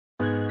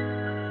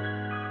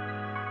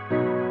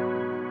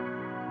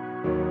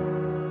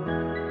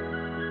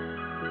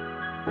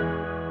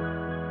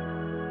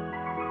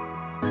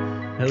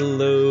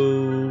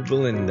Hello,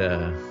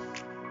 Belinda.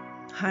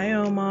 Hi,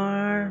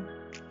 Omar.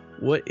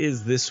 What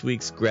is this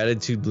week's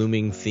Gratitude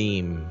Blooming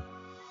theme?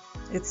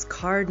 It's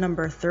card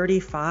number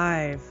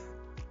 35,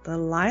 the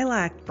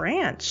Lilac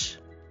Branch.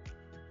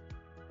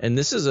 And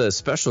this is a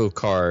special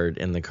card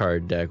in the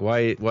card deck.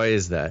 Why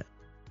is that?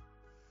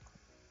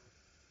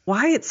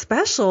 Why it's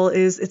special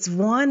is it's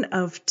one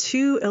of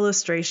two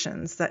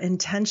illustrations that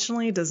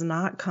intentionally does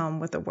not come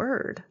with a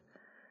word.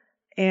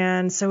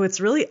 And so it's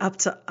really up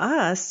to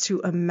us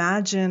to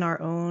imagine our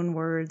own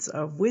words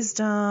of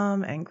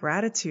wisdom and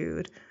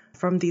gratitude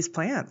from these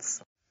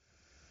plants.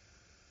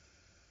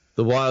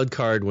 The wild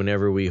card,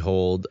 whenever we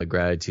hold a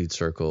gratitude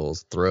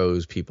circles,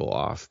 throws people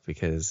off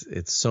because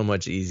it's so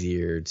much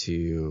easier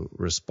to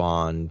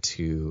respond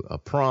to a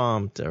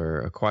prompt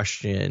or a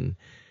question.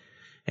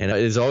 And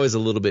it's always a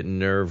little bit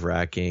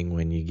nerve-wracking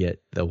when you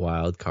get the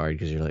wild card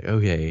because you're like,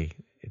 okay,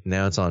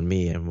 now it's on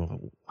me,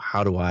 and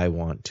how do I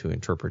want to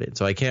interpret it?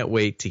 So I can't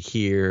wait to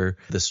hear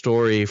the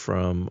story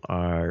from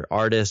our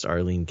artist,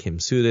 Arlene Kim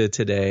Suda,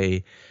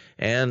 today,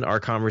 and our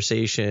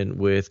conversation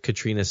with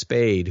Katrina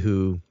Spade,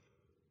 who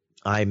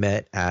I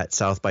met at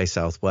South by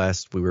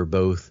Southwest. We were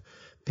both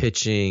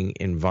pitching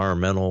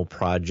environmental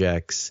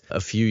projects a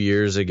few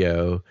years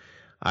ago.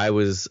 I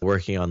was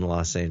working on the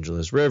Los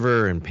Angeles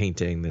River and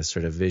painting this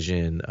sort of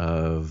vision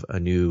of a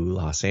new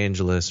Los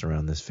Angeles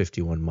around this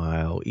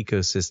 51-mile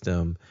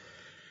ecosystem.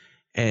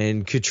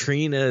 And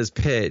Katrina's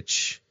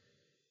pitch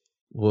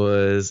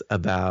was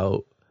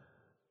about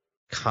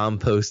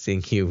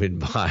composting human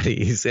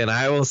bodies. And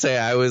I will say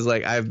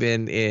I've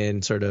been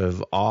in sort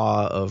of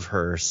awe of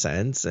her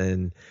since.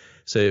 And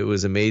so it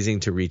was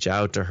amazing to reach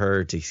out to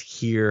her to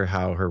hear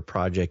how her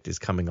project is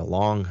coming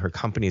along. Her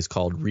company is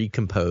called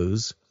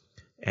Recompose,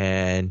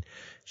 and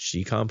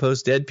she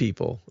composts dead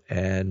people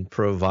and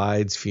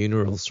provides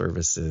funeral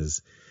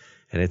services.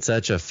 And it's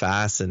such a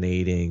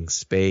fascinating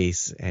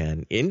space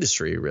and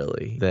industry,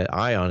 really, that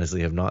I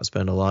honestly have not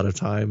spent a lot of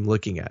time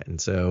looking at. And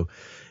so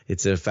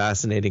it's a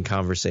fascinating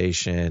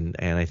conversation,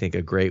 and I think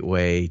a great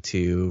way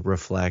to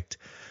reflect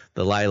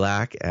the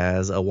lilac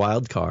as a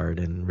wild card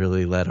and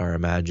really let our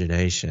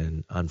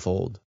imagination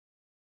unfold.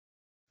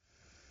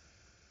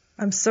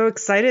 I'm so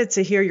excited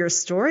to hear your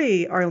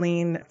story,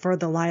 Arlene, for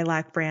the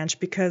Lilac Branch,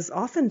 because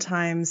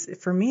oftentimes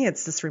for me,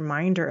 it's this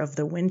reminder of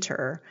the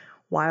winter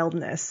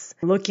wildness.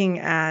 Looking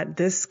at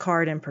this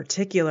card in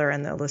particular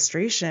and the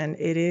illustration,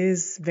 it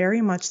is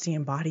very much the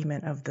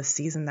embodiment of the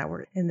season that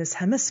we're in, this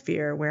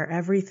hemisphere where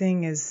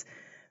everything has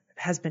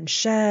been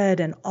shed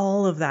and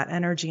all of that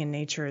energy in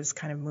nature is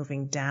kind of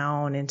moving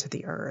down into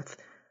the earth.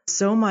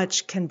 So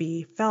much can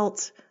be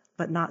felt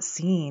but not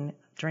seen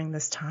during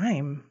this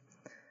time.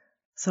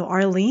 So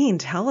Arlene,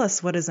 tell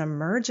us what is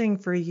emerging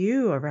for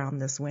you around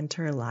this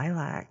winter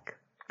lilac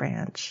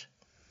branch.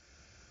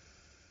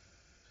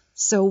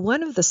 So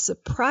one of the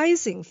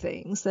surprising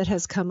things that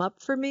has come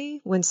up for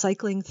me when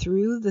cycling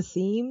through the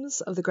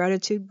themes of the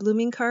Gratitude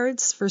Blooming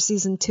cards for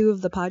season 2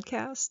 of the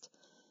podcast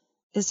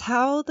is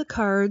how the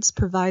cards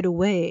provide a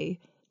way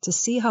to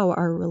see how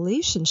our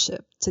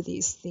relationship to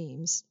these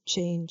themes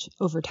change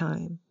over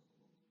time.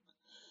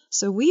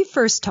 So we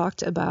first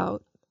talked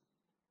about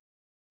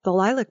the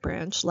lilac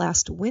branch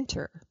last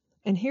winter,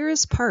 and here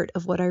is part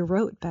of what I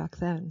wrote back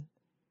then.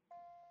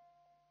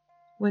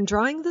 When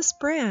drawing this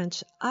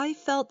branch, I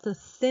felt the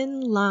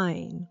thin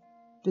line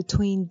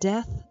between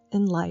death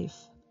and life,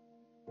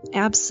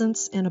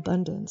 absence and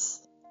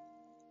abundance.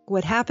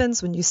 What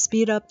happens when you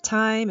speed up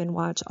time and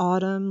watch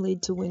autumn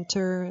lead to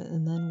winter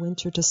and then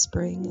winter to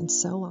spring and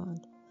so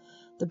on.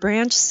 The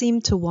branch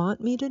seemed to want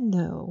me to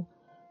know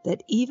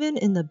that even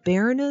in the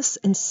bareness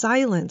and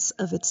silence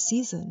of its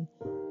season,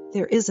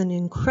 there is an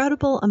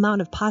incredible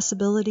amount of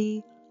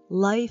possibility,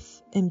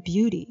 life, and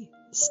beauty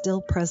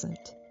still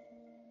present.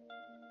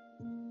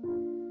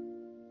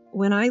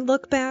 When I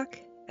look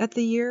back at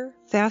the year,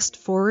 fast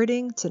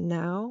forwarding to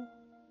now,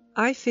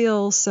 I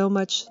feel so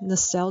much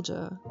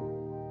nostalgia.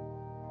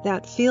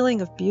 That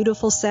feeling of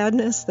beautiful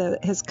sadness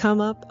that has come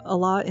up a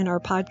lot in our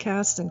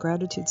podcasts and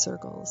gratitude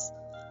circles.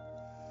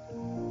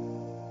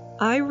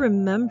 I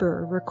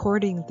remember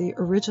recording the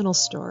original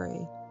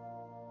story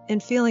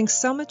and feeling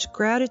so much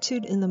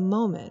gratitude in the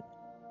moment,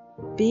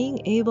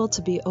 being able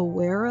to be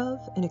aware of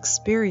and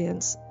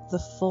experience the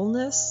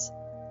fullness,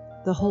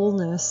 the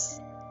wholeness,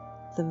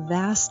 the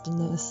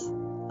vastness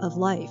of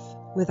life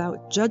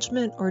without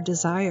judgment or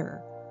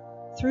desire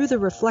through the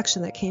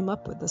reflection that came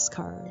up with this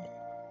card.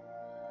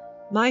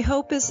 My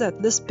hope is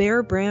that this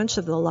bare branch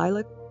of the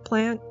lilac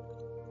plant,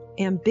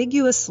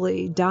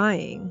 ambiguously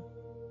dying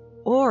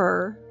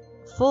or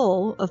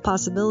full of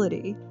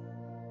possibility,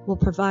 will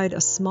provide a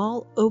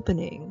small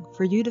opening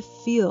for you to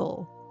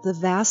feel the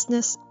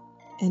vastness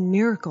and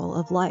miracle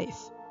of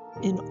life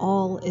in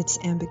all its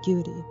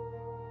ambiguity.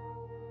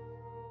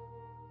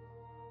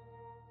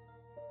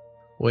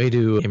 Way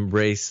to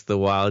embrace the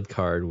wild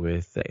card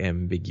with the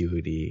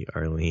ambiguity,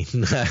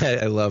 Arlene.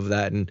 I love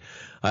that. And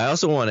I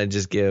also want to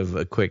just give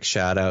a quick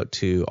shout out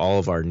to all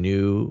of our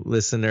new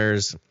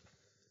listeners.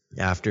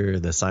 After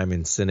the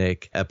Simon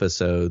Sinek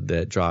episode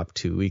that dropped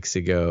 2 weeks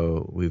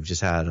ago, we've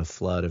just had a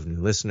flood of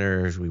new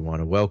listeners. We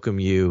want to welcome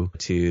you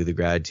to the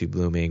Gratitude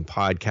Blooming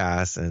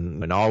podcast,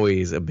 and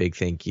always a big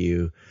thank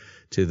you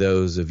to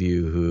those of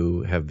you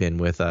who have been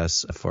with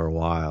us for a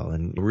while.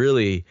 And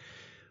really,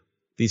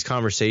 these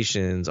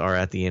conversations are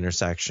at the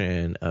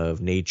intersection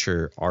of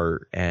nature,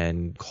 art,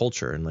 and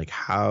culture. And like,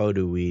 how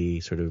do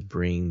we sort of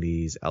bring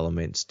these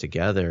elements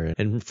together?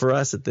 And for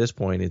us at this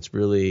point, it's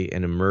really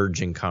an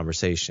emerging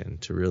conversation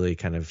to really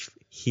kind of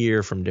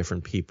hear from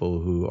different people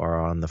who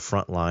are on the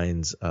front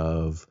lines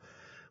of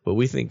what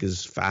we think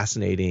is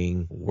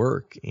fascinating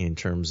work in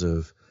terms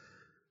of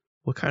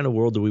what kind of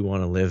world do we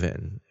want to live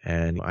in?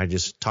 And I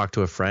just talked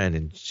to a friend,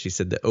 and she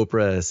said that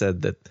Oprah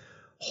said that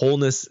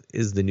wholeness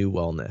is the new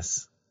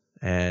wellness.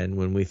 And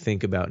when we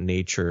think about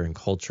nature and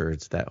culture,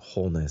 it's that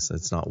wholeness.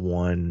 It's not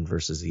one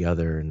versus the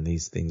other, and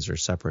these things are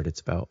separate. It's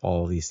about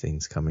all these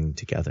things coming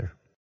together.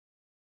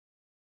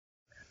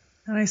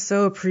 And I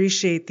so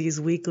appreciate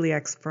these weekly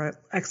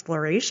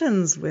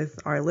explorations with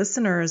our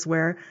listeners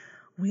where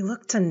we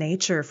look to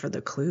nature for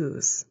the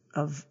clues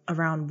of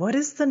around what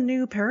is the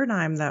new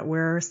paradigm that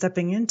we're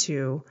stepping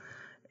into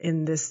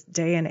in this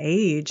day and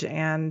age.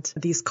 And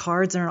these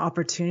cards are an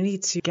opportunity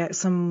to get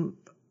some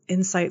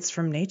insights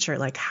from nature,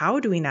 like how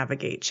do we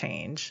navigate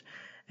change?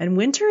 And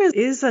winter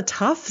is a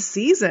tough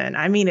season.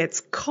 I mean,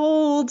 it's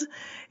cold,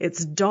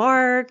 it's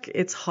dark,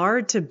 it's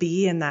hard to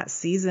be in that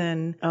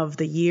season of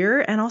the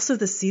year and also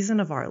the season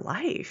of our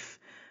life.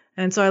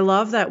 And so I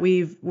love that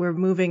we're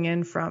moving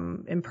in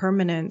from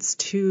impermanence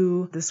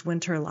to this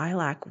winter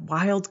lilac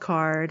wild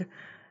card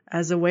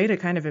as a way to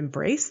kind of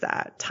embrace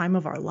that time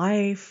of our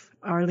life.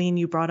 Arlene,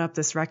 you brought up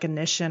this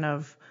recognition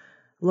of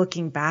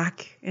looking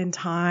back in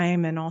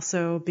time and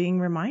also being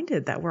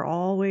reminded that we're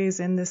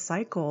always in this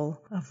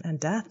cycle of and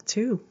death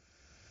too.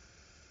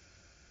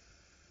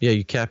 Yeah,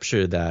 you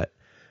capture that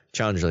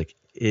challenge. Like,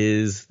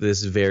 is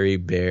this very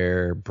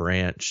bare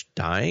branch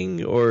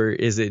dying, or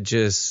is it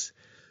just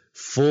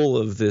full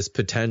of this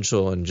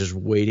potential and just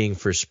waiting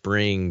for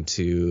spring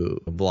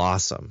to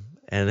blossom?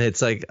 And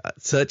it's like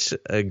such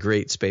a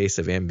great space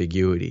of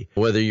ambiguity.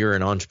 Whether you're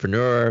an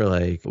entrepreneur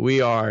like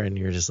we are, and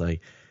you're just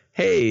like,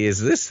 hey, is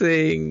this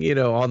thing,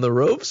 on the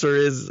ropes,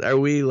 or are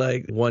we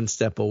like one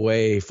step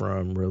away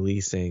from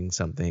releasing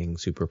something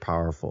super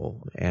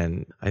powerful?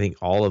 And I think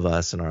all of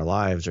us in our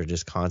lives are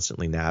just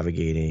constantly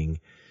navigating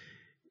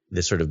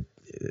this sort of,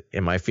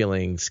 am I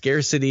feeling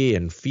scarcity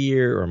and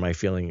fear, or am I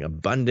feeling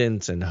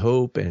abundance and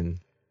hope? And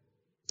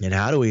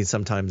how do we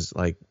sometimes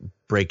like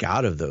break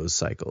out of those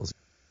cycles?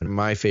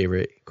 My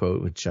favorite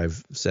quote, which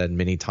I've said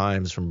many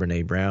times from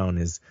Brené Brown,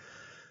 is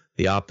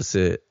the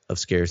opposite of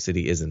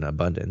scarcity isn't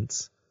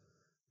abundance.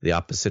 The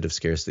opposite of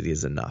scarcity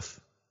is enough.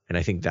 And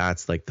I think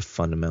that's like the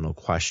fundamental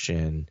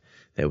question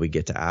that we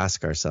get to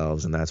ask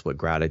ourselves. And that's what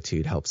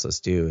gratitude helps us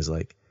do, is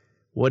like,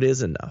 what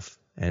is enough?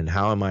 And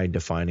how am I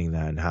defining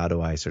that? And how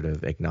do I sort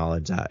of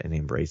acknowledge that and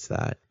embrace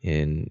that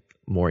in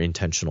more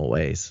intentional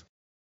ways?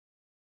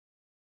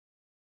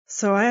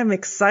 So I am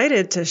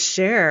excited to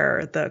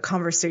share the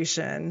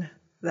conversation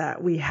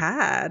that we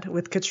had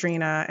with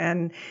Katrina.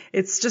 And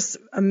it's just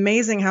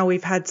amazing how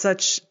we've had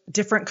such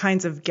different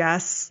kinds of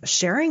guests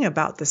sharing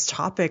about this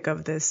topic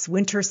of this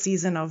winter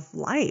season of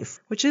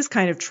life, which is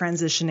kind of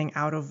transitioning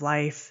out of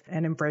life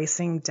and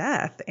embracing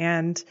death.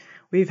 And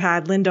we've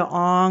had Linda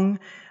Ong,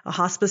 a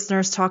hospice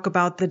nurse, talk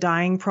about the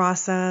dying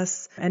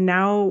process. And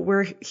now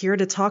we're here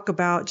to talk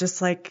about just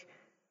like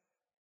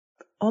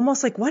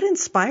almost like what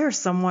inspires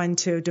someone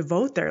to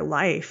devote their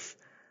life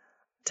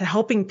to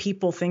helping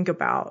people think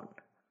about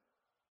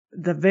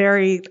the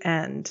very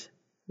end.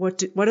 What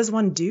does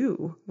one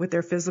do with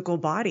their physical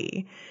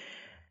body?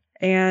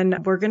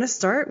 And we're going to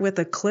start with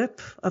a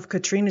clip of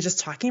Katrina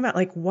just talking about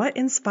like what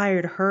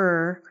inspired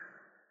her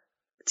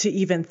to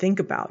even think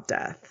about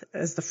death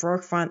as the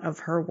forefront of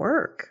her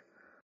work.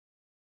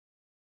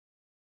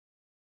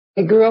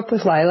 I grew up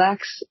with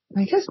lilacs.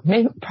 I guess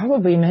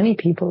probably many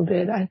people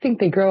did. I think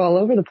they grow all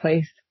over the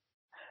place.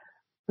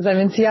 Because I'm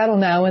in Seattle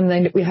now, and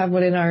then we have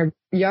one in our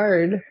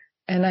yard,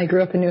 and I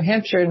grew up in New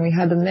Hampshire, and we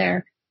had them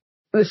there.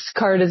 This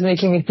card is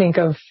making me think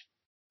of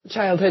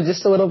childhood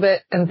just a little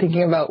bit, and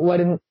thinking about what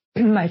in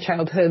my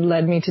childhood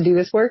led me to do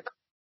this work.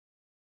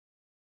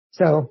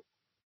 So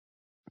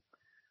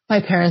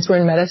my parents were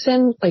in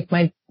medicine,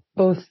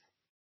 both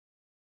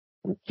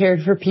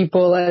cared for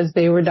people as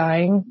they were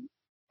dying,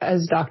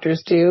 as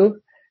doctors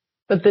do.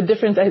 But the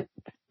difference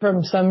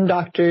from some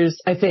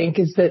doctors, I think,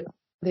 is that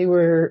they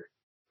were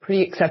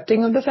pretty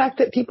accepting of the fact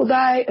that people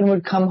die and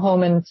would come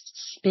home and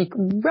speak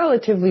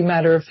relatively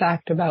matter of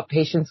fact about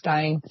patients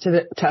dying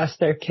to us,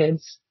 their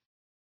kids.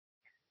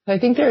 I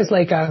think there's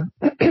like a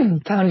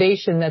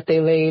foundation that they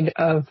laid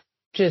of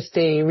just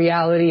a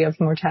reality of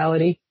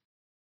mortality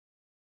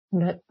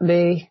that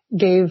they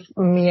gave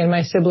me and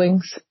my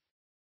siblings.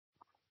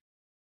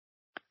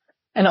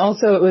 And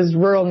also it was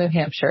rural New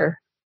Hampshire,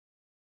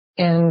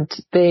 and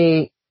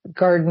they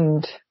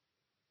gardened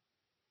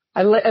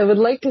I would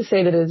like to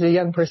say that as a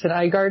young person,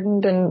 I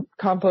gardened and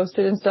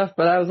composted and stuff,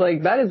 but I was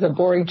like, that is a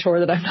boring chore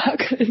that I'm not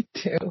going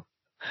to do.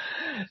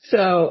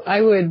 So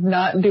I would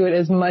not do it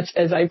as much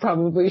as I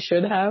probably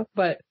should have,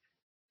 but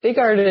they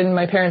gardened,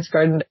 my parents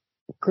gardened,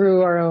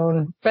 grew our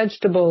own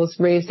vegetables,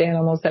 raised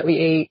animals that we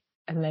ate,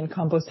 and then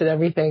composted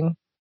everything.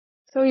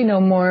 So,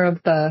 more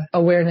of the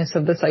awareness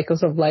of the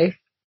cycles of life,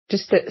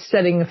 just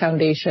setting the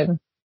foundation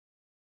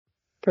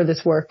for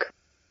this work.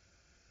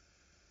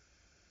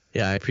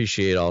 Yeah, I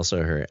appreciate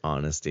also her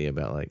honesty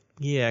about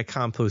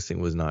composting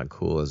was not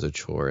cool as a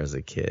chore as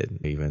a kid,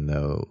 even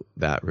though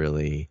that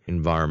really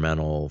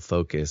environmental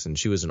focus. And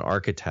she was an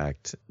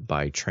architect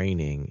by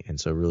training. And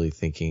so really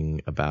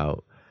thinking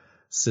about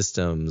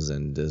systems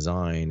and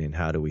design and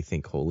how do we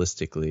think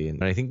holistically.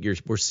 And I think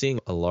we're seeing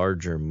a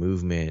larger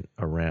movement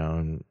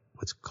around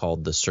what's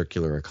called the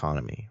circular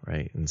economy,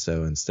 right? And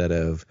so instead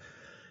of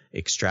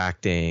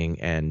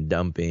extracting and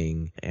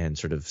dumping and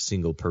sort of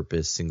single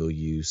purpose, single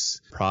use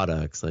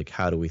products,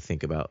 how do we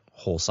think about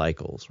whole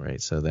cycles,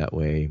 right? So that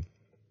way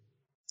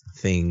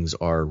things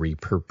are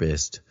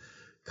repurposed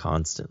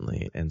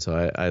constantly. And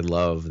so I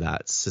love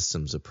that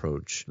systems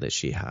approach that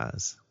she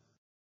has.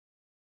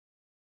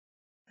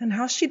 And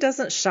how she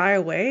doesn't shy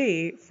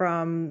away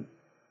from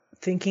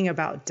thinking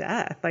about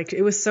death.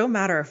 It was so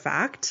matter of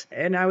fact.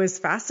 And I was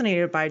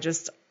fascinated by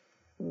just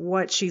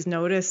what she's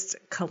noticed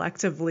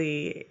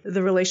collectively,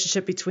 the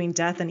relationship between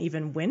death and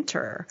even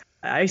winter.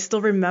 I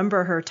still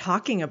remember her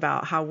talking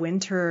about how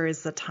winter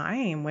is the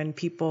time when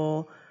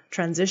people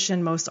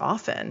transition most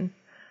often.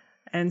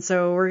 And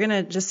so we're going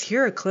to just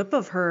hear a clip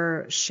of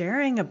her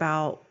sharing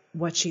about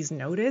what she's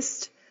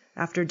noticed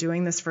after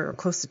doing this for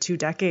close to 2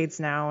 decades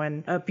now,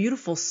 and a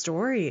beautiful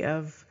story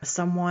of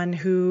someone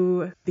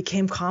who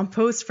became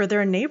compost for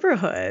their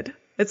neighborhood.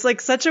 It's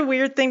such a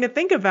weird thing to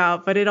think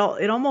about, but it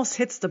almost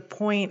hits the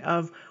point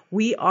of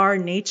we are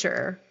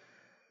nature.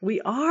 We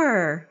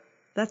are.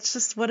 That's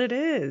just what it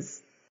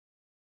is.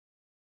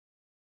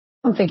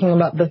 I'm thinking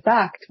about the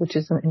fact, which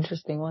is an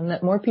interesting one,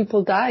 that more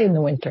people die in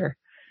the winter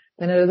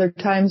than at other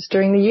times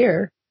during the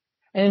year.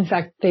 And in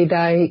fact, they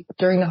die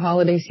during the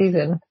holiday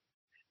season.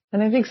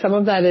 And I think some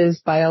of that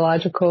is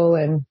biological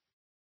and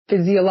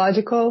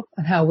physiological,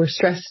 and how we're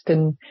stressed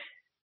and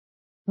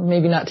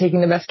maybe not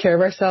taking the best care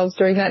of ourselves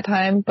during that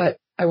time. But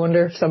I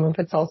wonder if some of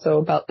it's also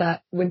about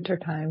that winter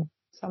time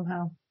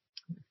somehow.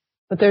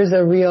 But there's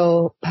a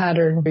real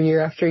pattern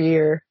year after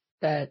year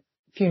that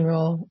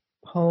funeral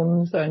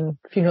homes and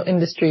funeral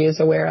industry is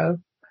aware of.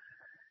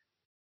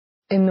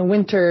 In the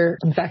winter,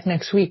 in fact,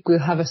 next week, we'll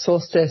have a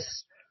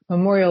solstice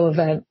memorial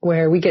event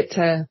where we get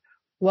to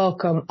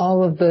welcome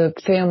all of the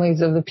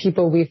families of the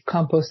people we've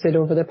composted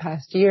over the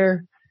past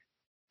year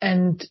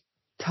and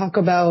talk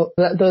about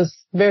those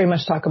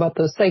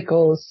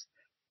cycles.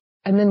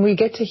 And then we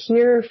get to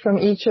hear from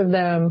each of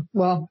them,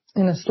 well,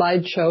 in a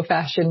slideshow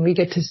fashion, we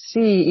get to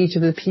see each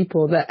of the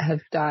people that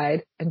have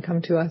died and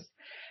come to us,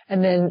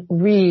 and then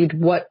read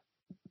what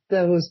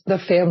the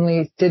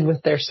families did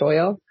with their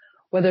soil,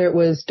 whether it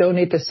was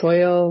donate the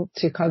soil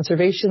to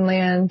conservation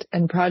land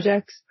and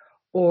projects,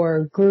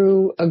 or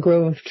grew a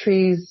grove of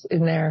trees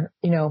in their,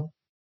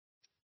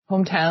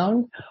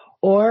 hometown.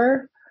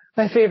 Or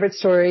my favorite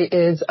story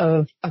is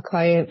of a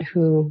client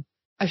who,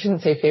 I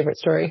shouldn't say favorite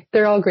story,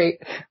 they're all great,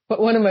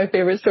 but one of my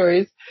favorite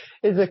stories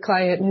is a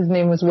client, his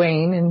name was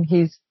Wayne, and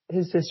his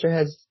sister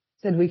has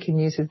said we can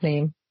use his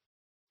name.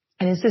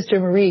 And his sister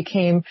Marie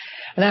came,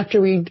 and after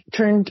we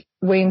turned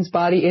Wayne's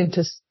body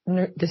into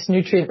this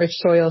nutrient-rich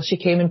soil, she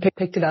came and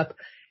picked it up.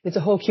 It's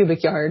a whole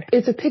cubic yard.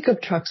 It's a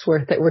pickup truck's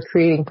worth that we're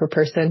creating per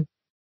person.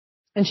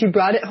 And she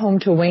brought it home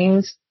to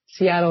Wayne's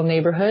Seattle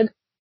neighborhood.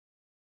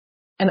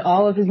 And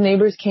all of his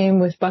neighbors came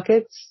with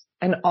buckets,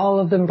 and all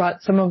of them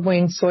brought some of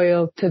Wayne's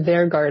soil to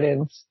their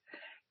gardens.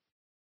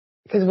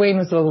 Because Wayne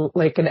was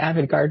an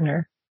avid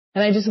gardener.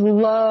 And I just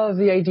love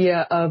the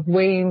idea of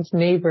Wayne's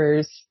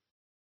neighbors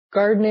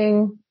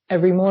gardening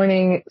every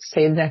morning,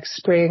 say next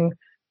spring,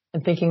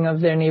 and thinking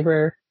of their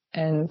neighbor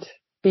and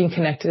being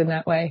connected in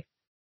that way.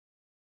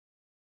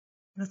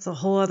 That's a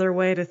whole other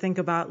way to think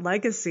about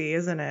legacy,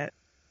 isn't it?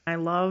 I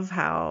love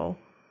how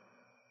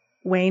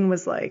Wayne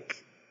was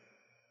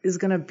is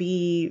going to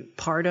be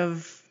part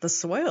of the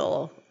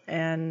soil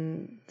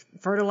and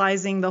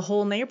fertilizing the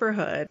whole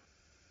neighborhood.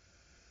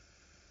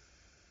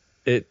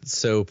 It's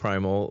so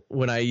primal.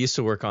 When I used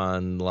to work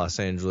on the Los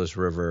Angeles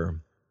River,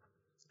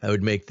 I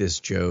would make this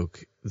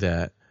joke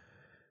that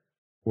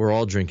we're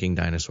all drinking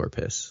dinosaur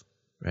piss,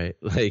 right?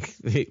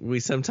 We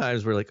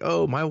sometimes we're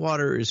oh, my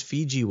water is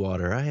Fiji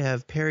water. I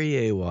have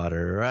Perrier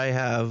water. Or I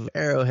have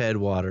Arrowhead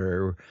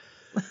water.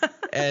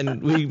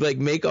 And we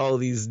make all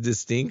these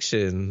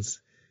distinctions.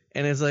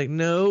 And it's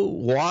no,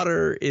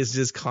 water is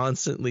just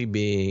constantly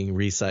being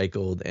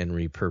recycled and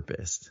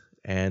repurposed.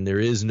 And there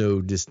is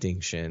no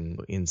distinction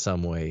in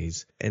some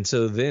ways. And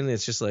so then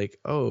it's just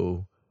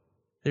oh,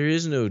 there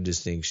is no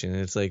distinction.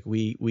 It's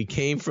we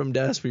came from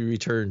dust, we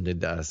returned to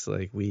dust.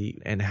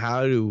 And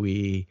how do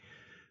we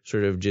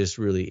sort of just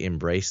really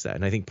embrace that?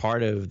 And I think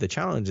part of the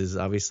challenge is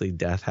obviously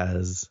death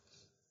has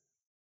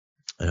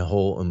a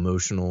whole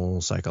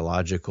emotional,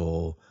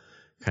 psychological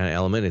kind of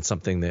element. It's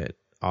something that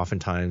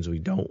oftentimes we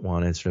don't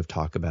want to sort of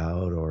talk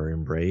about or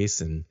embrace.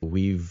 And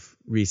we've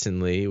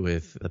recently,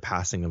 with the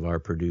passing of our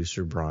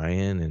producer,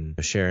 Brian, and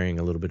sharing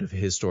a little bit of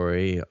his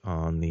story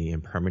on the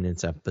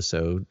Impermanence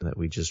episode that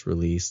we just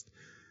released,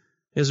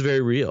 it's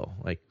very real.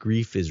 Like,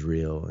 grief is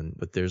real.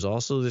 But there's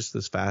also this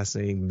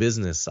fascinating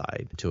business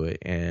side to it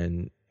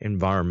and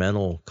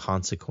environmental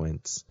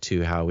consequence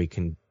to how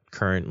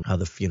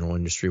the funeral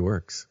industry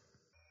works.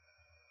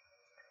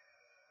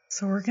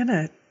 So we're going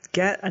to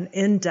get an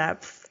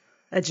in-depth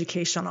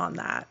education on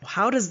that.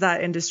 How does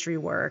that industry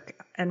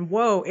work? And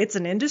whoa, it's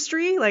an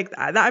industry? Like,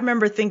 I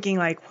remember thinking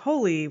like,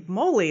 holy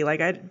moly, like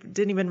I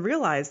didn't even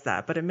realize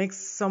that, but it makes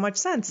so much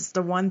sense. It's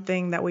the one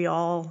thing that we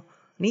all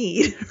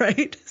need,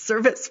 right?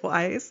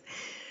 Service-wise.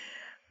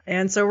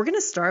 And so we're going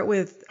to start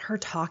with her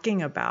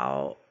talking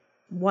about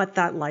what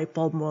that light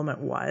bulb moment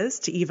was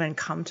to even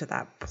come to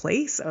that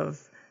place of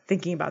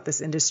thinking about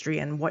this industry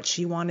and what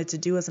she wanted to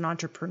do as an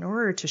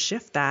entrepreneur to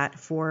shift that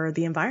for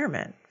the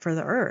environment, for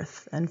the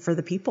earth, and for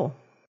the people.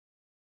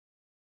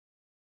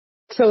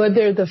 So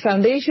the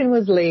foundation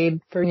was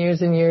laid for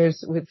years and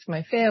years with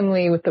my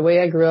family, with the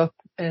way I grew up.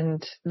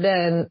 And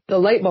then the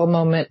light bulb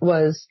moment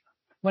was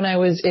when I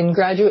was in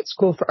graduate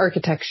school for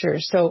architecture.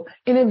 So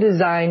in a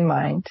design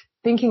mind,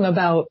 thinking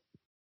about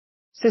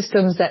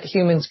systems that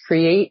humans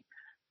create,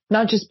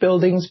 not just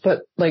buildings,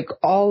 but like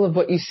all of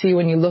what you see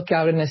when you look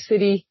out in a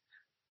city.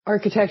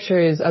 Architecture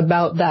is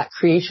about that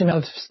creation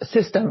of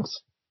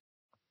systems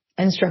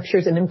and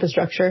structures and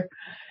infrastructure.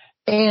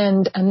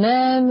 And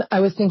then I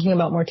was thinking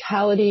about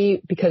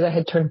mortality because I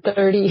had turned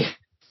 30.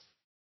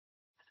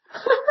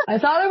 I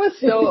thought I was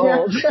so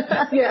old.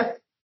 Yes.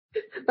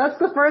 That's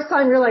the first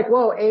time you're like,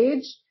 whoa,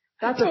 age?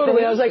 That's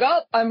totally. I was like,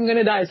 oh, I'm going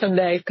to die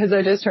someday because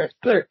I just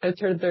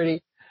turned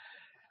 30.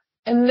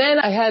 And then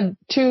I had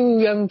 2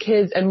 young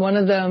kids, and one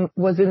of them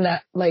was in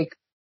that like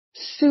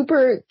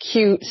super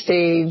cute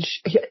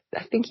stage.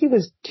 I think he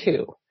was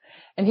 2,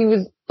 and he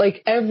was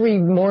like, every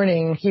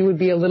morning he would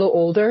be a little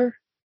older.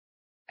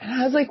 And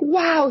I was like,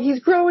 wow, he's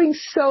growing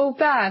so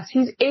fast.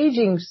 He's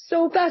aging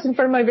so fast in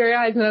front of my very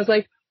eyes. And I was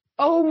like,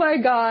 oh my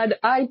God,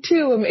 I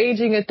too am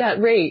aging at that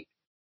rate.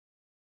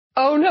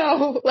 Oh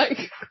no.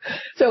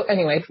 So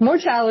anyway,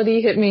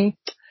 mortality hit me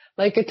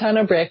like a ton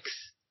of bricks,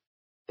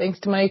 thanks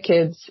to my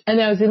kids.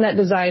 And I was in that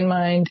design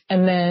mind.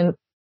 And then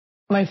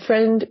my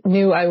friend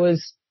knew I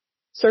was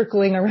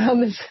circling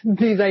around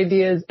these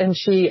ideas, and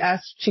she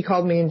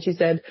called me and she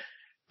said,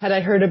 had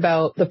I heard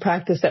about the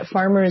practice that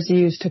farmers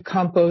use to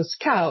compost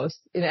cows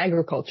in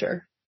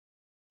agriculture,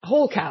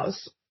 whole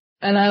cows.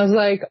 And I was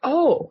like,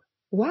 oh,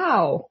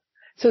 wow.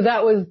 So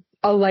that was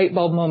a light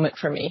bulb moment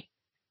for me.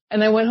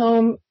 And I went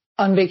home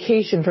on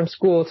vacation from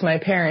school to my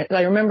parents.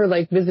 I remember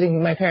like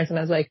visiting my parents, and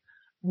I was like,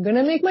 I'm going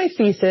to make my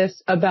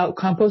thesis about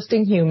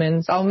composting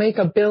humans. I'll make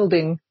a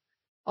building.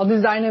 I'll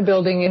design a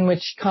building in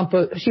which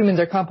humans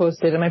are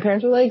composted. And my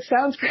parents were like,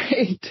 sounds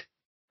great.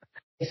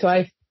 So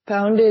I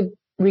founded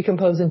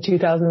Recompose in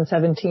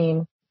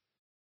 2017.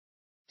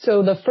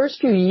 So the first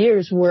few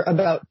years were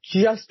about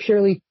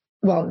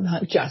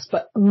not just,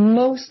 but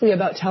mostly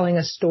about telling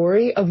a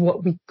story of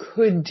what we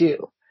could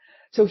do.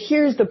 So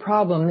here's the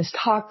problem, this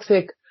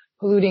toxic,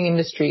 polluting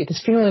industry,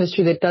 this funeral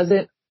industry that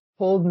doesn't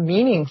hold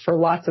meaning for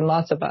lots and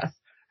lots of us.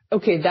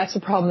 Okay, that's a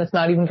problem that's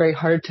not even very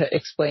hard to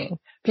explain.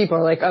 People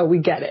are like, oh, we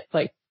get it.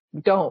 Like,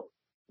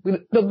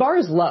 the bar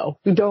is low.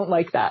 We don't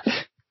like that.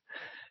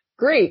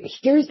 Great.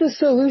 Here's the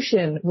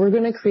solution. We're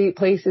going to create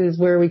places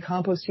where we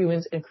compost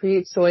humans and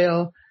create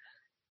soil.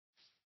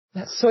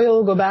 That soil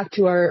will go back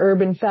to our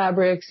urban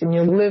fabrics, and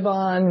you'll live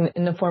on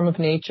in the form of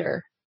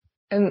nature.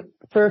 And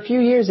for a few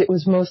years, it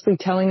was mostly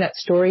telling that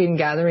story and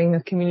gathering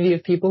a community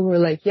of people who were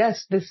like,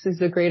 yes, this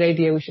is a great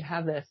idea. We should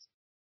have this.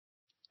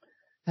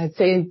 I'd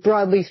say,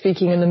 broadly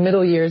speaking, in the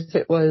middle years,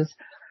 it was,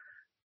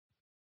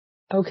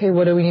 okay,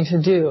 what do we need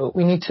to do?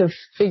 We need to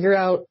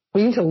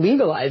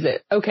legalize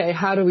it. Okay,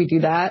 how do we do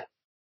that?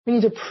 We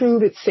need to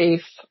prove it's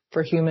safe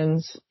for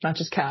humans, not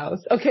just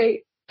cows.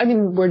 Okay, I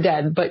mean, we're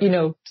dead, but,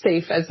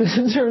 safe as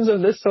in terms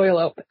of the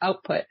soil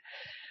output.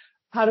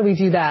 How do we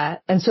do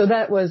that? And so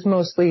that was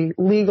mostly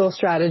legal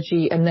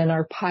strategy, and then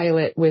our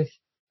pilot with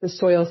the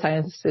soil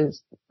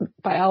sciences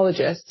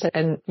biologists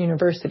and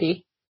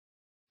university.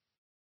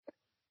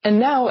 And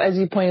now, as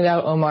you pointed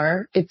out,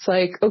 Omar, it's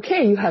like,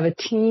 okay, you have a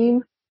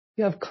team,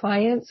 you have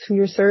clients who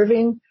you're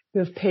serving,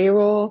 you have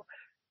payroll,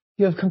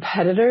 you have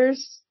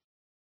competitors.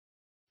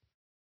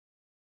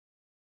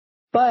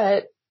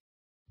 But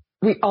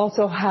we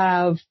also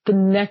have the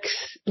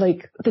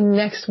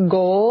next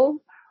goal,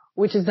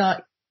 which is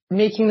not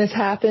making this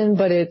happen,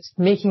 but it's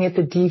making it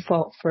the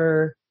default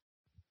for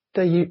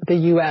the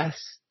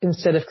U.S.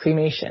 instead of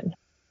cremation.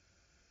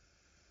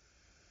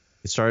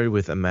 It started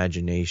with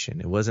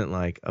imagination. It wasn't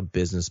like a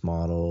business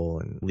model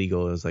and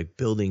legal. It was like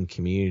building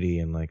community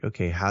and like,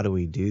 okay, how do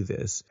we do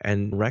this?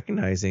 And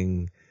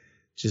recognizing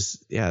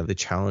just, the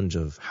challenge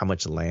of how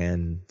much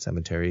land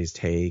cemeteries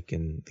take,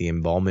 and the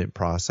embalmment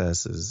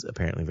process is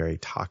apparently very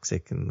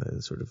toxic, and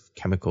the sort of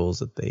chemicals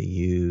that they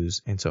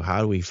use. And so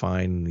how do we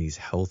find these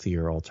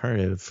healthier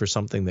alternatives for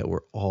something that we're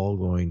all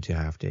going to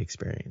have to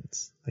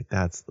experience? Like,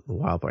 that's the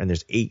wild part. And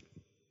there's 8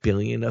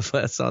 billion of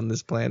us on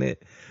this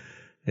planet.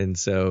 And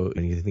so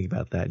when you think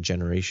about that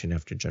generation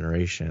after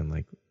generation,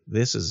 like,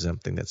 this is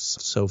something that's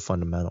so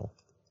fundamental.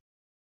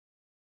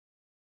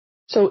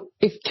 So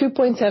if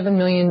 2.7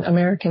 million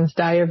Americans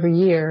die every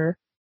year,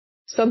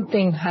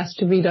 something has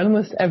to be done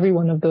with every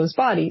one of those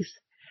bodies.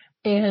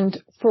 And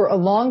for a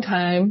long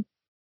time,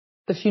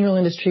 the funeral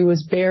industry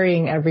was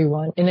burying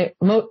everyone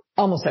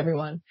almost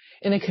everyone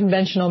in a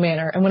conventional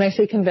manner. And when I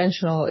say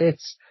conventional,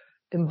 it's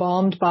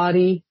embalmed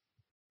body,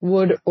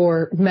 wood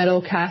or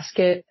metal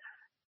casket,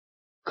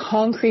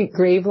 concrete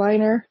grave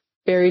liner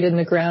buried in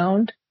the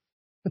ground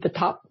with the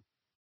top,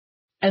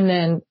 and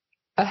then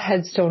a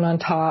headstone on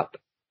top,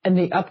 and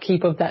the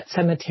upkeep of that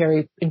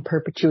cemetery in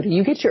perpetuity.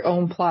 You get your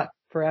own plot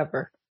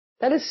forever.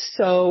 That is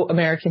so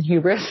American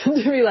hubris to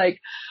be like,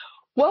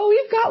 well,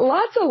 we've got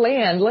lots of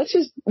land.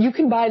 You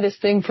can buy this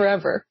thing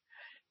forever.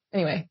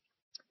 Anyway,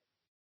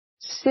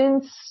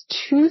 since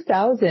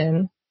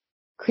 2000,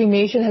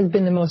 cremation has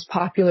been the most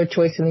popular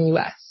choice in the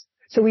U.S.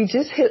 So we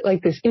just hit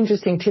like this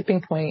interesting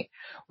tipping point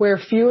where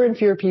fewer and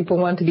fewer people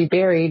want to be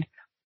buried.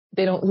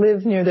 They don't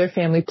live near their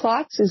family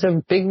plots is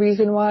a big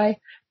reason why.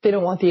 They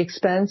don't want the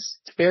expense.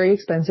 It's very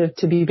expensive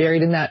to be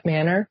buried in that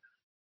manner.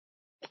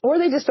 Or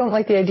they just don't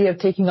like the idea of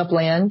taking up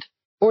land.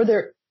 Or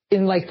they're,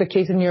 in like the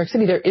case in New York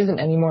City, there isn't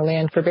any more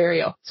land for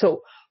burial.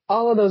 So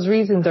all of those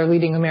reasons are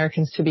leading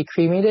Americans to be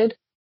cremated.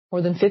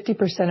 More than 50%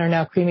 are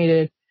now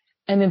cremated.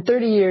 And in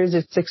 30 years,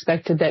 it's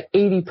expected that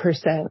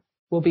 80%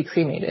 will be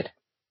cremated.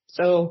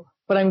 So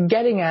what I'm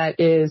getting at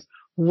is,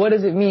 what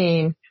does it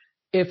mean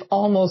if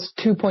almost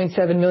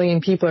 2.7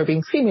 million people are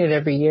being cremated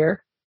every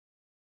year,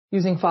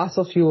 using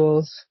fossil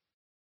fuels,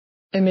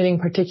 emitting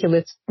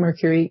particulates,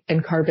 mercury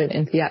and carbon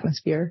into the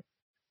atmosphere?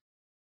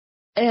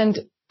 And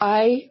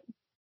I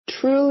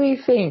truly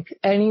think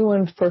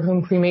anyone for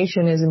whom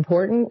cremation is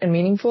important and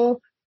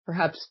meaningful,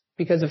 perhaps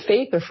because of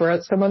faith or for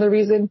some other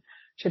reason,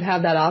 should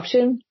have that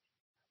option.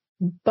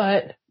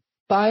 But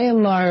by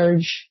and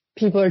large,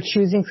 people are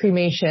choosing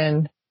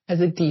cremation as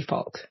a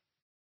default.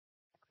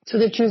 So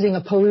they're choosing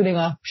a polluting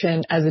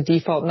option as a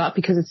default, not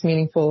because it's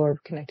meaningful or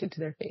connected to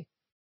their faith.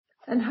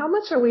 And how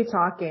much are we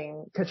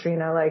talking,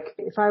 Katrina? Like,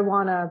 if I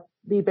want to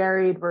be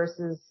buried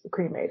versus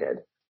cremated?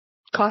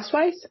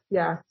 Cost-wise?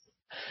 Yeah.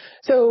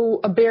 So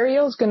a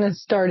burial is going to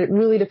start, it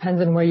really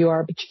depends on where you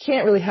are, but you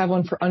can't really have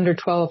one for under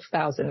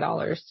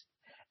 $12,000.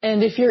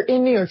 And if you're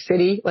in New York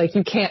City, like,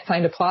 you can't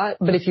find a plot,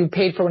 but if you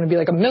paid for one, it'd be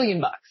like $1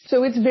 million.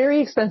 So it's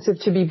very expensive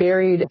to be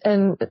buried,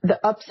 and the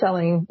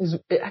upselling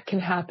it can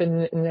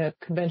happen in a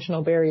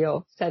conventional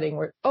burial setting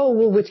where, oh,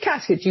 well, which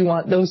casket do you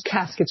want? Those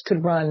caskets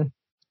could run,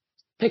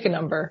 pick a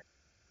number.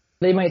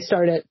 They might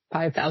start at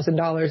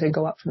 $5,000 and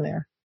go up from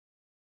there.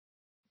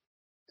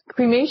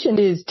 Cremation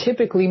is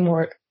typically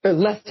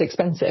less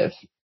expensive.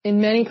 In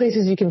many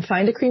places, you can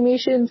find a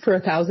cremation for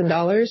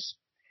 $1,000,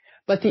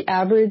 but the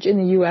average in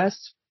the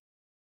U.S.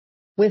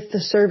 with the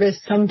service,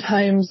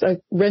 sometimes a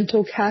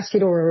rental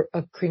casket or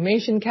a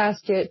cremation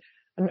casket,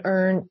 an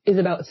urn, is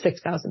about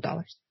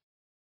 $6,000.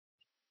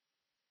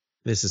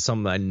 This is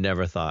something I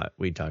never thought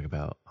we'd talk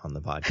about on the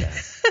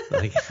podcast.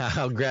 Like,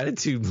 how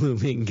Gratitude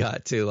Blooming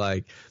got to,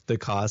 like, the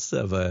cost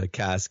of a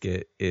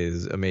casket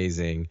is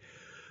amazing.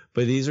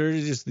 But these are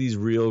just these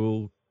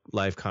real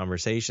life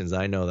conversations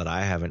I know that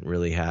I haven't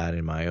really had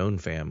in my own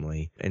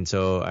family. And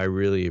so I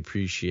really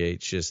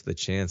appreciate just the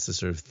chance to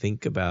sort of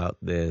think about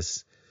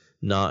this,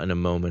 not in a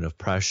moment of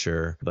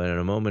pressure, but in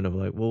a moment of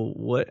like,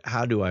 well,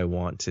 how do I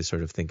want to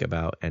sort of think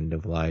about end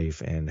of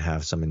life and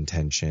have some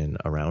intention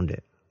around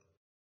it?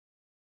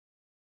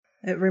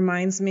 It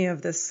reminds me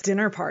of this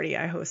dinner party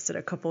I hosted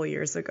a couple of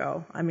years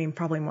ago. I mean,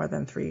 probably more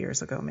than 3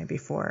 years ago, maybe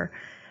 4,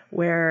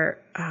 where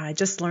I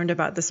just learned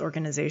about this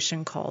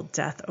organization called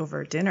Death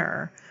Over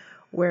Dinner,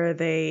 where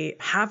they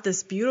have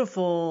this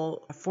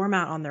beautiful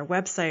format on their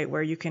website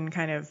where you can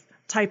kind of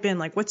type in,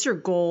 like, what's your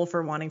goal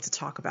for wanting to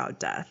talk about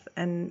death?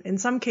 And in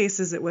some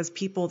cases, it was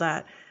people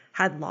that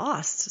had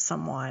lost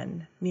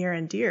someone near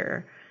and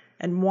dear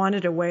and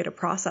wanted a way to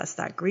process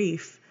that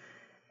grief.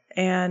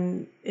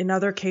 And in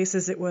other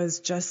cases, it was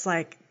just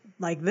like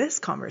this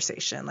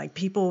conversation. Like,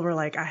 people were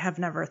like, I have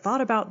never thought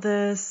about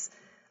this.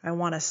 I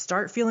want to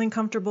start feeling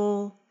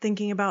comfortable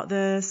thinking about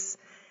this.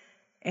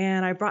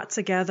 And I brought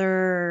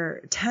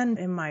together 10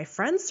 in my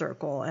friend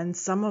circle, and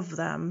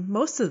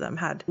most of them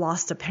had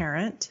lost a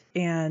parent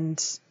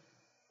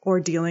or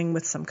dealing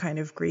with some kind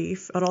of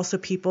grief, but also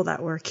people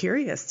that were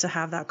curious to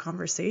have that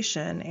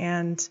conversation.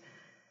 And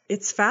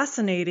it's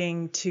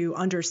fascinating to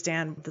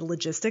understand the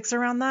logistics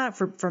around that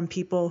from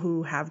people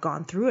who have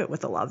gone through it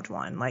with a loved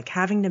one. Like,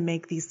 having to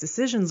make these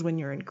decisions when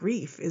you're in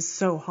grief is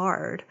so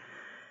hard.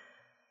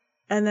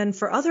 And then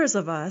for others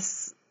of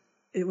us,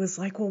 it was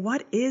like, well,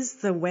 what is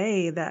the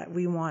way that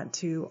we want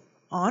to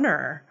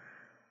honor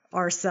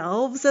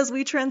ourselves as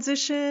we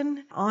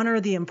transition, honor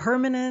the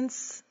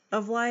impermanence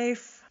of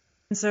life.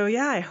 And so,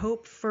 yeah, I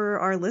hope for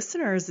our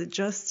listeners, it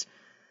just,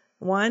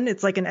 one,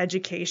 it's like an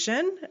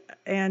education.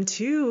 And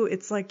two,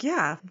 it's like,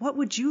 yeah, what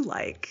would you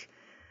like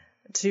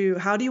to,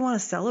 how do you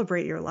want to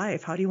celebrate your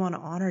life? How do you want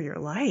to honor your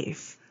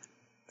life?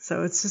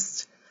 So it's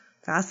just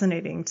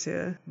fascinating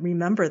to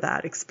remember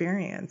that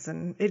experience.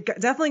 And it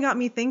definitely got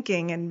me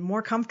thinking and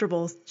more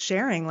comfortable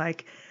sharing,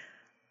 like,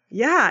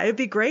 yeah, it'd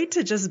be great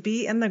to just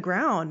be in the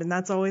ground. And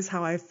that's always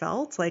how I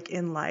felt, like,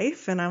 in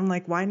life. And I'm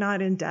like, why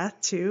not in death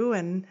too?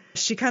 And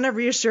she kind of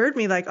reassured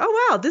me, like,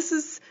 oh, wow, this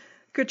is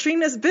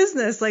Katrina's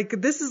business. Like,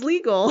 this is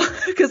legal.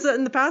 Because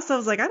in the past I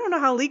was like, I don't know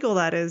how legal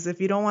that is if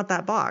you don't want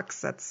that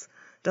box. That's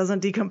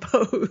doesn't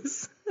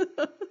decompose.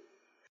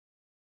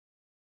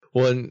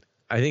 Well, and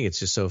I think it's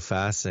just so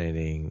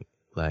fascinating.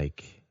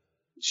 Like,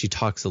 she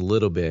talks a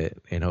little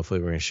bit, and hopefully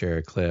we're going to share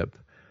a clip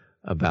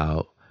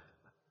about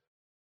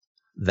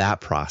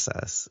that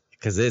process,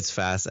 because it's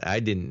fast. I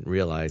didn't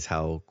realize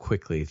how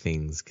quickly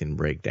things can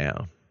break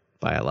down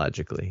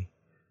biologically.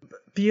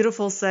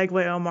 Beautiful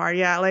segue, Omar.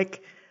 Yeah,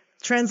 like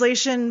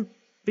translation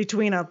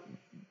between a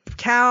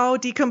cow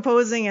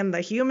decomposing and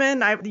the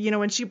human.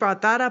 When she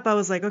brought that up, I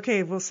was like,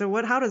 okay, well, so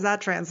how does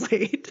that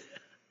translate?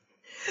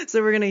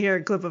 So we're going to hear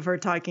a clip of her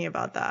talking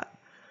about that.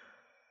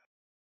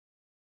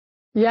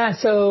 Yeah.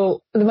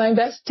 So my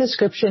best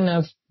description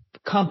of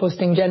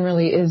composting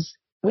generally is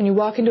when you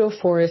walk into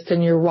a forest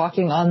and you're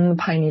walking on the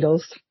pine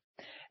needles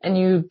and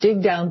you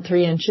dig down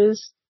 3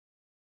 inches,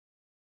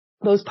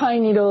 those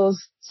pine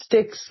needles,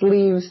 sticks,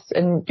 leaves,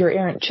 and your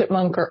errant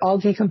chipmunk are all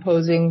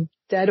decomposing.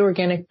 Dead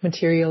organic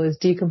material is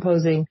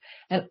decomposing,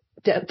 and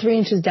 3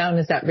 inches down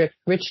is that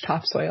rich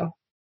topsoil.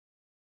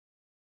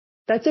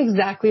 That's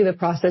exactly the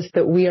process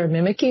that we are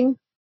mimicking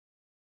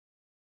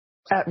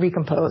at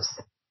Recompose.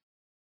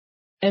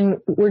 And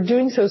we're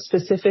doing so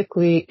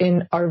specifically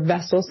in our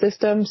vessel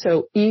system.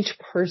 So each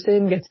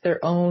person gets their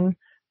own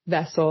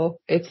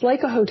vessel. It's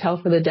like a hotel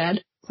for the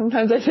dead.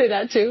 Sometimes I say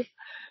that too.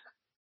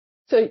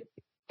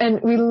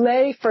 And we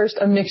lay first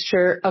a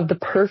mixture of the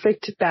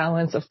perfect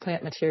balance of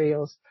plant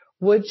materials: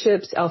 wood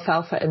chips,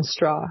 alfalfa, and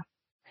straw.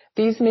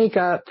 These make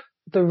up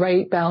the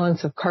right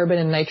balance of carbon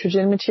and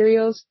nitrogen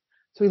materials.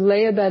 So we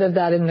lay a bed of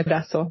that in the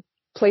vessel,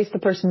 place the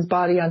person's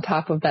body on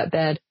top of that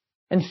bed,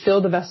 and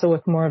fill the vessel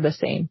with more of the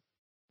same.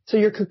 So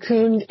you're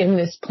cocooned in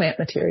this plant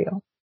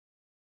material.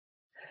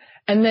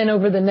 And then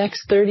over the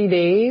next 30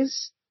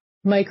 days,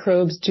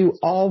 microbes do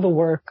all the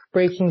work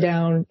breaking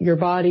down your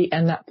body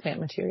and that plant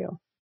material.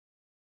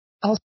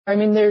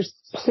 There's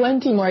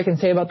plenty more I can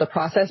say about the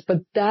process,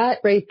 but that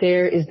right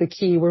there is the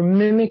key. We're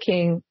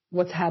mimicking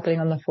what's happening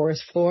on the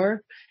forest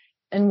floor,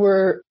 and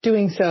we're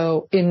doing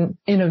so in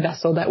a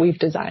vessel that we've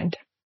designed.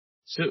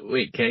 So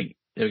wait, let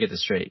me get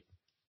this straight.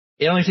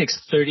 It only takes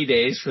 30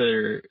 days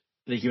for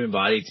the human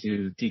body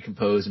to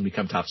decompose and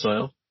become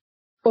topsoil?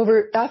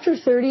 After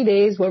 30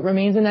 days, what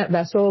remains in that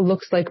vessel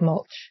looks like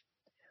mulch.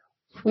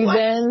 We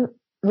then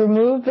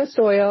remove the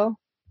soil.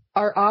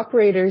 Our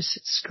operators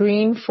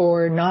screen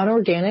for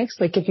non-organics,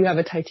 like if you have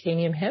a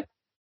titanium hip.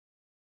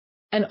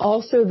 And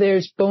also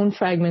there's bone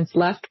fragments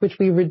left, which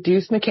we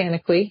reduce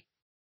mechanically,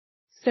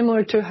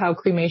 similar to how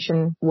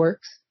cremation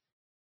works.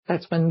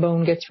 That's when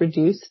bone gets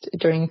reduced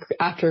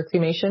after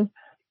cremation.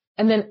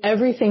 And then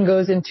everything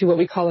goes into what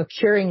we call a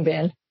curing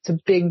bin. It's a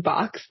big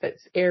box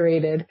that's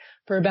aerated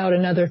for about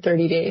another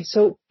 30 days.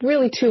 So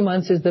really 2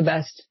 months is the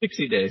best.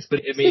 60 days,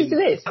 but 60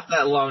 days. Not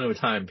that long of a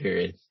time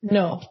period.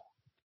 No.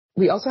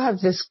 We also have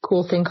this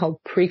cool thing called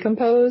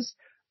Precompose,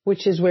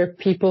 which is where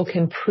people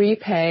can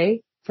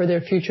prepay for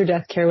their future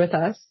death care with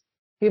us.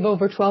 We have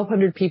over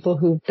 1,200 people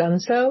who've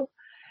done so.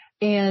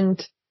 And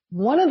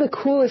one of the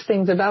coolest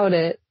things about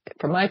it,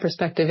 from my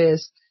perspective,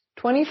 is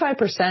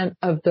 25%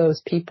 of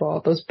those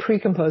people, those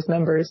Precompose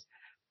members,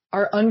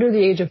 are under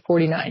the age of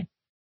 49.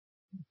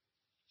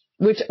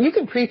 Which you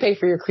can prepay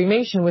for your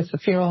cremation with the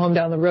funeral home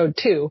down the road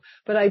too.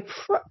 But I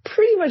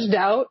pretty much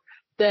doubt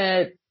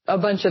that a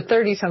bunch of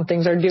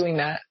 30-somethings are doing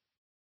that.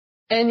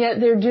 And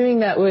yet they're doing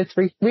that with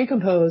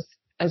Recompose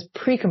as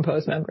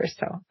Precompose members.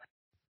 So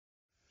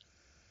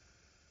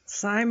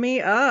sign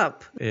me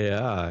up.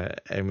 Yeah.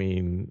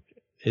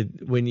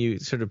 When you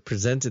sort of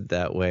present it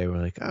that way, we're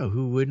like, oh,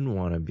 who wouldn't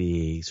want to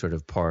be sort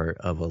of part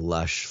of a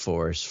lush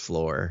forest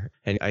floor?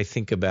 And I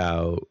think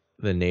about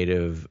the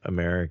Native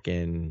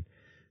American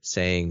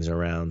sayings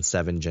around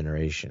 7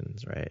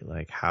 generations, right?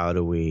 Like, how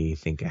do we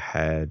think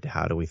ahead?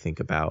 How do we think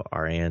about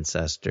our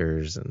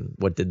ancestors and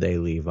what did they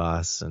leave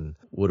us and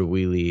what are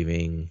we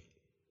leaving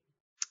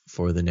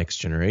for the next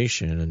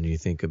generation? And you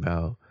think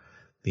about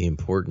the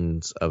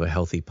importance of a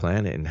healthy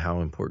planet and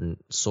how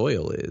important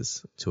soil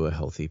is to a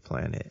healthy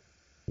planet.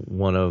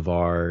 One of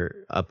our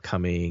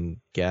upcoming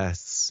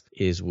guests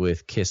is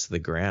with Kiss the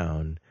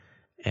Ground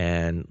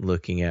and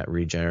looking at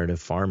regenerative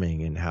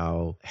farming and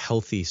how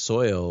healthy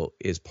soil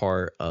is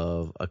part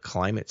of a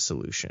climate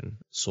solution.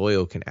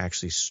 Soil can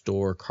actually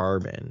store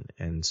carbon.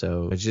 And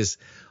so it's just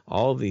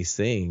all of these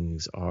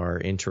things are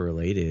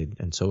interrelated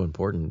and so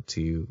important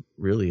to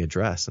really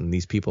address. And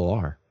these people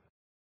are.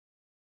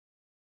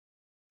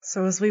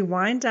 So as we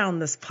wind down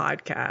this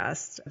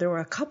podcast, there were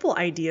a couple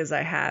ideas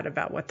I had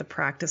about what the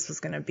practice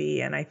was going to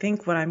be. And I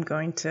think what I'm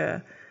going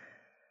to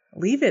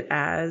leave it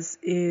as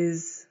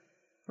is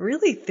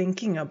really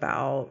thinking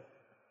about,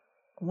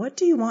 what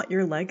do you want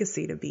your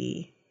legacy to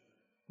be?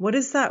 What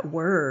is that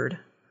word?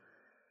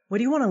 What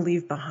do you want to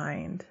leave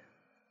behind?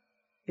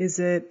 Is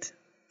it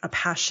a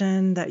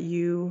passion that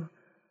you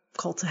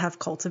have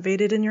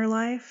cultivated in your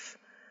life?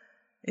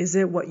 Is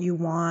it what you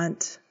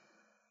want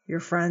your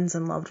friends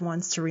and loved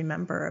ones to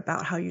remember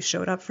about how you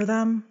showed up for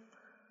them?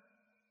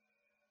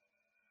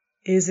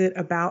 Is it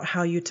about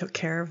how you took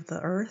care of the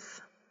earth?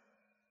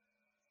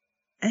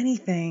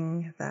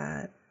 Anything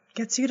that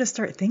gets you to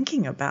start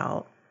thinking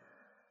about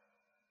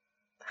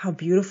how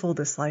beautiful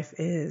this life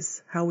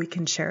is, how we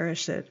can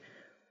cherish it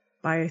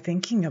by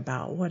thinking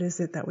about what is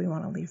it that we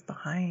want to leave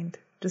behind.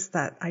 Just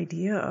that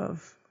idea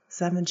of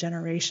 7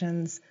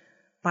 generations,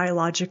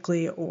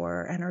 biologically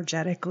or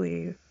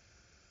energetically.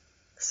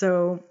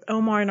 So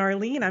Omar and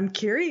Arlene, I'm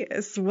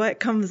curious what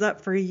comes up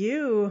for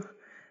you,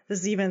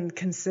 just even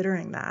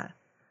considering that.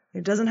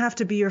 It doesn't have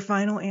to be your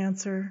final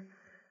answer,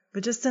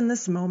 but just in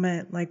this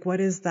moment, like, what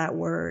is that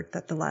word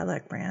that the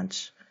lilac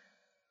branch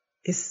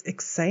is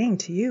saying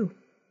to you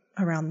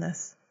around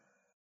this?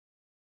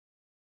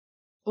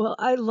 Well,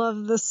 I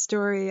love this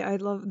story.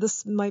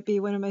 This might be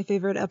one of my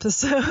favorite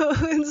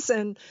episodes.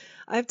 And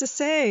I have to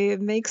say,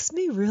 it makes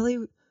me really,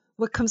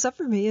 what comes up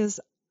for me is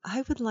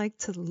I would like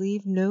to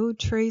leave no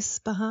trace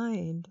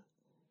behind.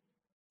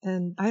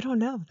 And I don't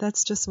know,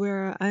 that's just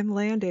where I'm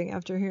landing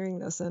after hearing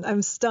this. And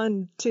I'm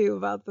stunned too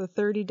about the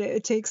 30 days.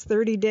 It takes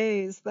 30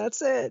 days.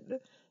 That's it.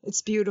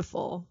 It's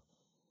beautiful.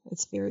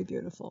 It's very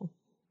beautiful.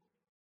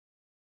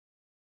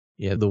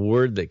 Yeah, the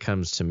word that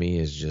comes to me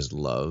is just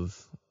love.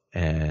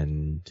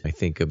 And I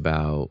think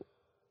about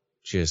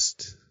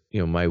just,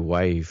 my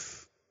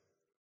wife,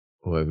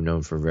 who I've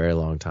known for a very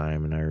long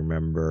time. And I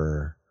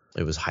remember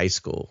it was high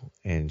school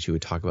and she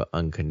would talk about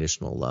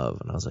unconditional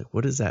love. And I was like,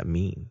 what does that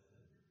mean?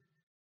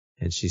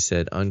 And she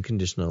said,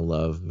 unconditional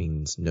love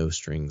means no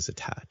strings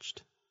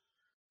attached,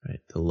 right?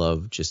 The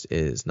love just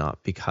is,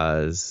 not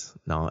because,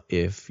 not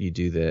if you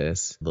do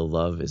this, the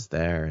love is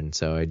there. And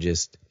so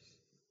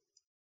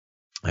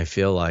I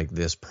feel like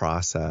this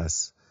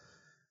process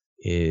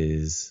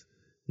is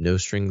no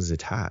strings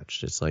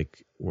attached. It's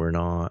like we're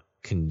not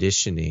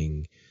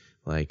conditioning,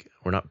 like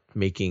we're not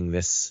making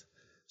this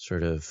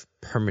sort of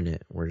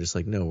permanent. We're just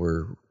like, no,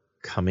 we're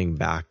coming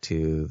back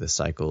to the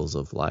cycles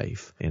of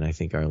life. And I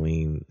think,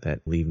 Arlene,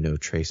 that leave no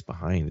trace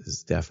behind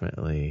is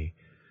definitely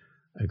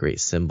a great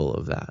symbol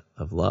of that,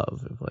 of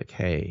love, of like,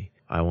 hey,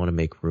 I want to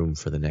make room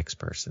for the next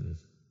person.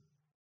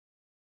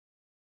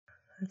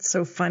 It's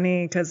so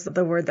funny because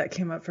the word that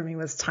came up for me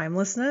was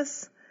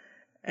timelessness,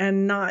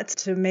 and not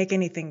to make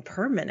anything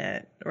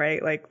permanent,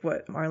 right? Like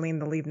what Arlene,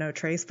 the leave no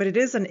trace, but it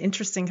is an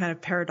interesting kind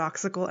of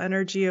paradoxical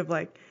energy of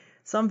like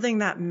something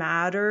that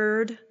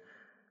mattered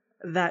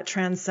that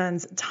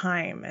transcends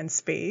time and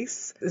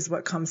space is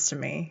what comes to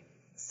me.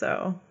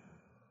 So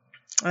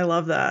I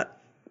love that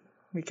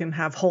we can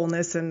have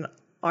wholeness in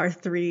our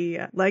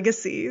 3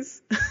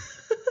 legacies.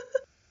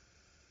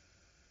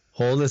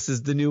 Wholeness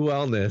is the new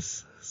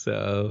wellness.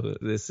 So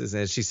this is,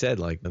 as she said,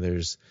 like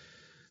this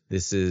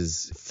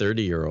is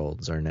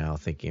 30-year-olds are now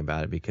thinking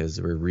about it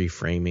because we're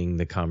reframing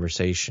the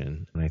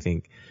conversation. And I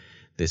think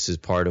this is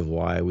part of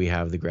why we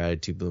have the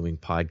Gratitude Blooming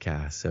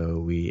podcast. So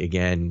we,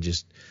 again,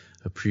 just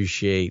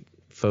appreciate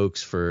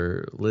folks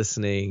for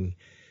listening.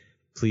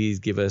 Please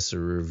give us a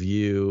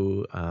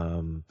review,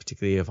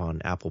 particularly if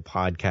on Apple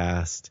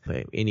Podcast,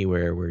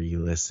 anywhere where you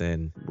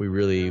listen. We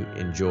really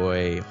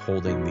enjoy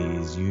holding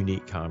these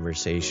unique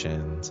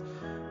conversations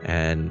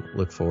and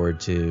look forward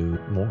to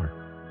more.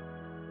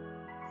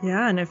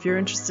 Yeah, and if you're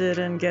interested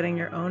in getting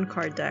your own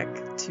card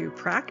deck to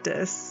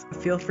practice,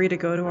 feel free to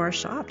go to our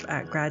shop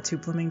at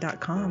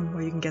gratitudeblooming.com,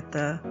 where you can get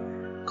the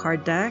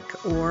card deck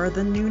or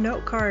the new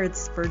note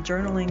cards for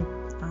journaling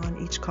on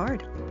each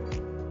card.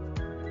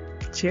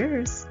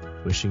 Cheers.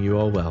 Wishing you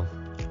all well.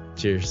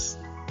 Cheers.